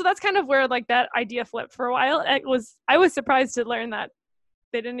not. But so that's kind of where like that idea flipped for a while. I was surprised to learn that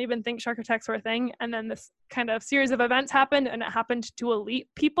they didn't even think shark attacks were a thing. And then this kind of series of events happened, and it happened to elite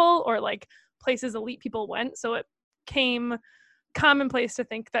people, or like places elite people went. So it came commonplace to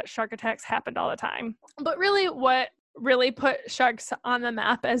think that shark attacks happened all the time. But really what really put sharks on the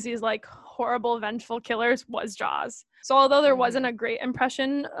map as these like horrible, vengeful killers was Jaws. So although there wasn't a great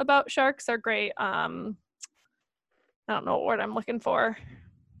impression about sharks, or great, I don't know what word I'm looking for.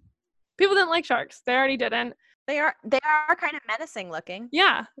 People didn't like sharks. They already didn't. They are kind of menacing looking.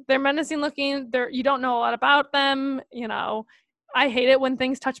 Yeah, they're menacing looking. You don't know a lot about them. I hate it when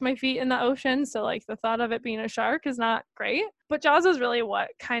things touch my feet in the ocean. So like the thought of it being a shark is not great. But Jaws is really what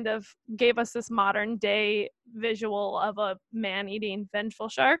kind of gave us this modern day visual of a man-eating vengeful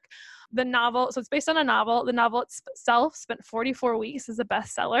shark. The novel, so it's based on a novel. The novel itself spent 44 weeks as a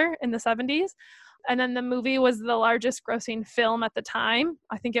bestseller in the 70s. And then the movie was the largest grossing film at the time.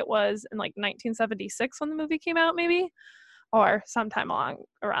 I think it was in like 1976 when the movie came out, maybe. or sometime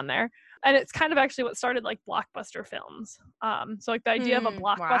around there. And it's kind of actually what started like blockbuster films. So like the idea of a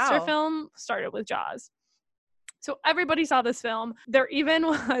blockbuster film started with Jaws. So everybody saw this film. There even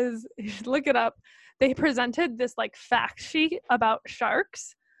was, you should look it up, they presented this like fact sheet about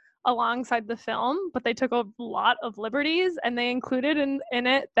sharks alongside the film, but they took a lot of liberties, and they included in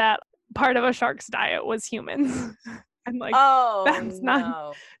it that part of a shark's diet was humans. And like, that's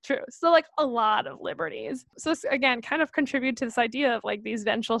not true. So like a lot of liberties. So this, again, kind of contribute to this idea of like these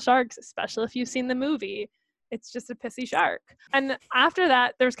vengeful sharks, especially if you've seen the movie. It's just a pissy shark. And after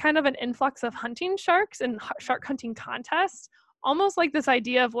that, there's kind of an influx of hunting sharks and shark hunting contests, almost like this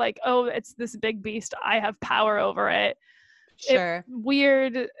idea of like, oh, it's this big beast, I have power over it. Sure.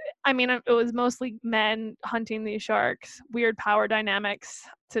 Weird. I mean, it was mostly men hunting these sharks. Weird power dynamics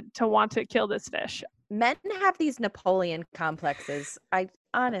to want to kill this fish. Men have these Napoleon complexes.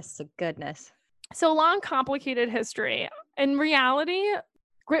 Honest to goodness. So long, complicated history. In reality,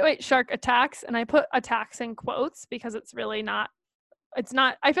 great white shark attacks, and I put attacks in quotes because it's really not, I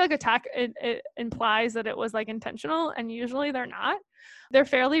feel like attack, it implies that it was like intentional, and usually they're not. They're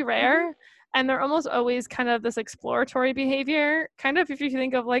fairly rare, and they're almost always kind of this exploratory behavior, kind of if you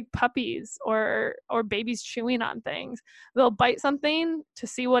think of like puppies or babies chewing on things. They'll bite something to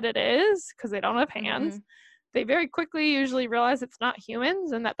see what it is because they don't have hands. They very quickly usually realize it's not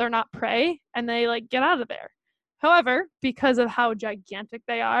humans and that they're not prey, and they like get out of there. However, because of how gigantic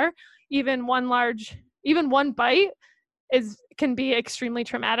they are, even one bite can be extremely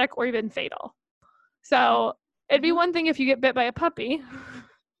traumatic or even fatal. So it'd be one thing if you get bit by a puppy,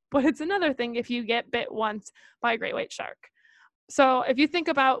 but it's another thing if you get bit once by a great white shark. So if you think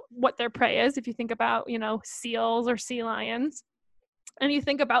about what their prey is, if you think about, seals or sea lions, and you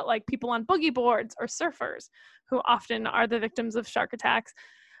think about like people on boogie boards or surfers who often are the victims of shark attacks,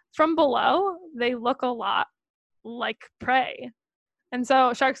 from below, they look a lot like prey. And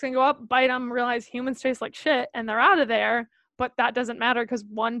so sharks can go up, bite them, realize humans taste like shit, and they're out of there. But that doesn't matter because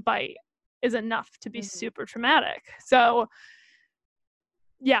one bite is enough to be super traumatic. So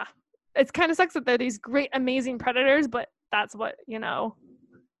yeah, it's kind of sucks that they're these great, amazing predators, but that's what,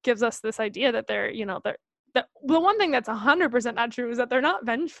 gives us this idea that they're the one thing that's 100% not true is that they're not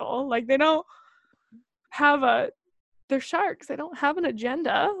vengeful. Like they don't have they're sharks. They don't have an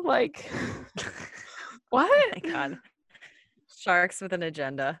agenda. Like what? Oh my God. Sharks with an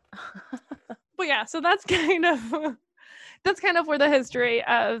agenda. But yeah, so that's kind of where the history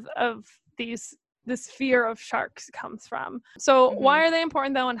of this fear of sharks comes from. So why are they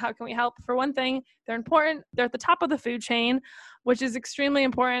important though, and how can we help? For one thing, they're important. They're at the top of the food chain, which is extremely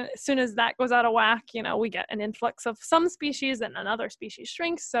important. As soon as that goes out of whack, we get an influx of some species and another species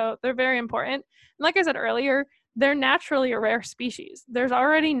shrinks. So they're very important. And like I said earlier, they're naturally a rare species. There's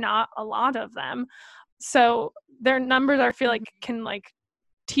already not a lot of them. So their numbers, I feel like, can like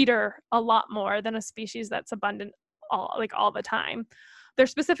teeter a lot more than a species that's abundant all the time. They're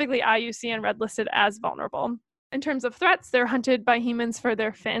specifically IUCN red listed as vulnerable. In terms of threats, they're hunted by humans for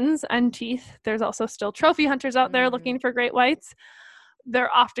their fins and teeth. There's also still trophy hunters out there looking for great whites.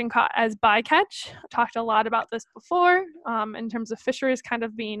 They're often caught as bycatch. Talked a lot about this before, in terms of fisheries kind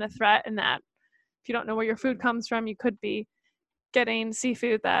of being a threat, in that if you don't know where your food comes from, you could be getting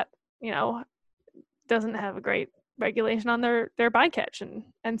seafood that, doesn't have a great regulation on their bycatch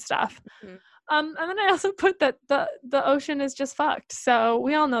and stuff. And then I also put that the ocean is just fucked. So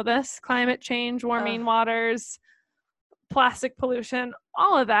we all know this: climate change, warming waters, plastic pollution,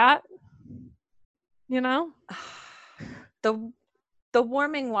 all of that. The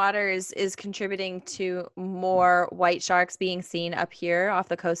warming waters is contributing to more white sharks being seen up here off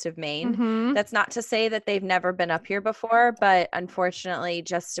the coast of Maine. That's not to say that they've never been up here before, but unfortunately,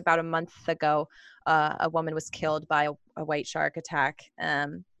 just about a month ago, a woman was killed by a white shark attack.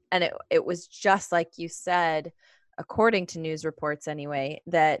 And it was just like you said, according to news reports anyway,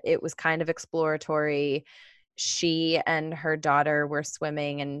 that it was kind of exploratory. She and her daughter were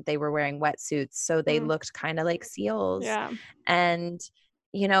swimming and they were wearing wetsuits, so they looked kind of like seals. Yeah. And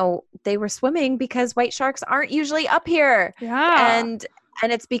they were swimming because white sharks aren't usually up here. Yeah. And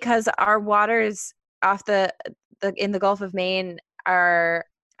it's because our waters off in the Gulf of Maine are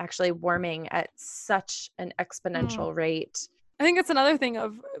actually warming at such an exponential rate. I think it's another thing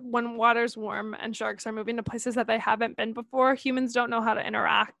of when water's warm and sharks are moving to places that they haven't been before, humans don't know how to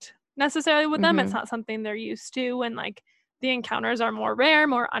interact necessarily with them. It's not something they're used to, and like the encounters are more rare,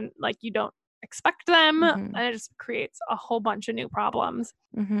 like you don't expect them, and it just creates a whole bunch of new problems.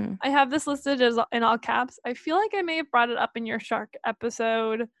 I have this listed as in all caps. I feel like I may have brought it up in your shark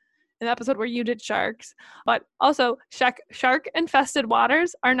episode, in the episode where you did sharks, but also shark infested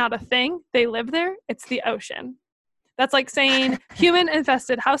waters are not a thing. They live there. It's the ocean. That's like saying human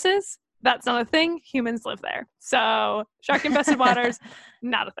infested houses. That's not a thing. Humans live there. So shark infested waters,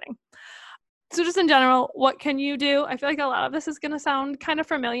 not a thing. So just in general, what can you do? I feel like a lot of this is going to sound kind of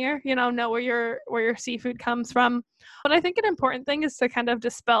familiar, know where your seafood comes from. But I think an important thing is to kind of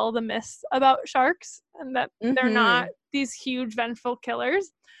dispel the myths about sharks and that they're not these huge vengeful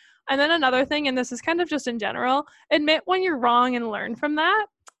killers. And then another thing, and this is kind of just in general, admit when you're wrong and learn from that.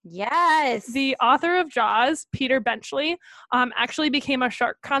 Yes. The author of Jaws, Peter Benchley, actually became a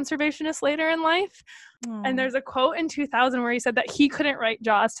shark conservationist later in life. And there's a quote in 2000 where he said that he couldn't write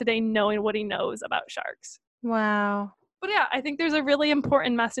Jaws today knowing what he knows about sharks. Wow. But yeah, I think there's a really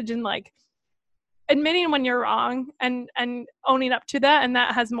important message in like admitting when you're wrong and owning up to that. And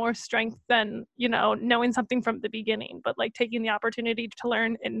that has more strength than, knowing something from the beginning, but like taking the opportunity to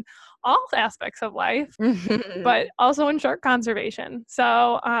learn in all aspects of life, but also in shark conservation.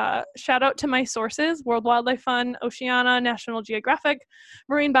 So shout out to my sources, World Wildlife Fund, Oceana, National Geographic,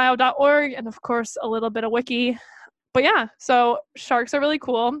 marinebio.org, and of course a little bit of wiki. But yeah, so sharks are really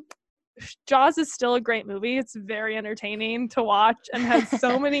cool. Jaws is still a great movie. It's very entertaining to watch and has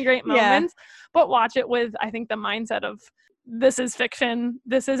so many great moments, but watch it with, I think, the mindset of this is fiction.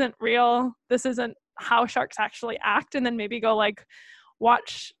 This isn't real. This isn't how sharks actually act. And then maybe go like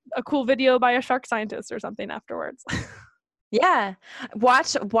watch a cool video by a shark scientist or something afterwards. Yeah.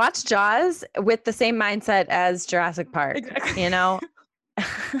 Watch Jaws with the same mindset as Jurassic Park, Exactly.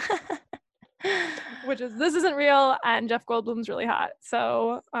 Which is, this isn't real, and Jeff Goldblum's really hot.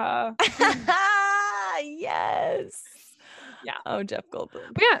 So, yes. Yeah. Oh, Jeff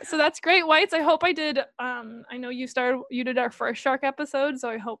Goldblum. But yeah, so that's great, Whites. I hope I did. I know you did our first shark episode, so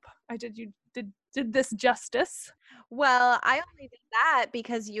I hope I did this justice. Well, I only did that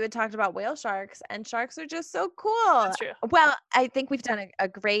because you had talked about whale sharks, and sharks are just so cool. That's true. Well, I think we've done a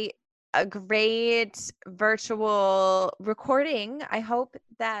great virtual recording. I hope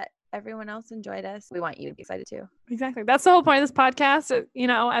that everyone else enjoyed us. We want you to be excited too. Exactly. That's the whole point of this podcast.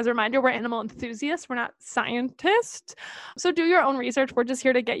 As a reminder, we're animal enthusiasts. We're not scientists. So do your own research. We're just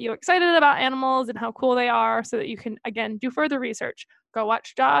here to get you excited about animals and how cool they are so that you can, again, do further research. Go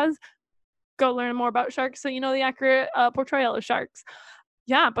watch Jaws. Go learn more about sharks so you know the accurate portrayal of sharks.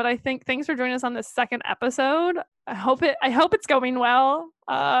 Yeah, but I think thanks for joining us on this second episode. I hope it's going well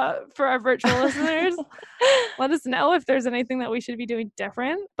for our virtual listeners. Let us know if there's anything that we should be doing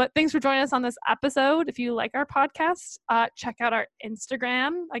different. But thanks for joining us on this episode. If you like our podcast, check out our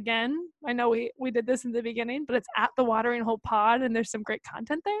Instagram. Again, I know we did this in the beginning, but it's at The Watering Hole Pod, and there's some great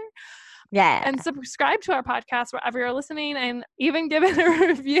content there. Yeah. And subscribe to our podcast wherever you're listening, and even give it a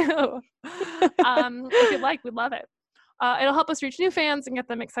review. If you'd like, we'd love it. It'll help us reach new fans and get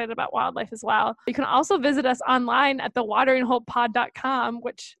them excited about wildlife as well. You can also visit us online at thewateringholepod.com,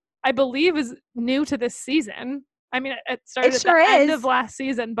 which I believe is new to this season. I mean, it started at the end of last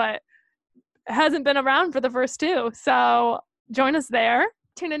season, but it hasn't been around for the first two. So join us there.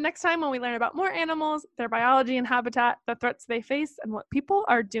 Tune in next time when we learn about more animals, their biology and habitat, the threats they face, and what people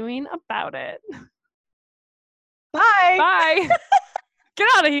are doing about it. Bye. Bye. Get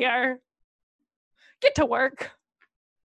out of here. Get to work.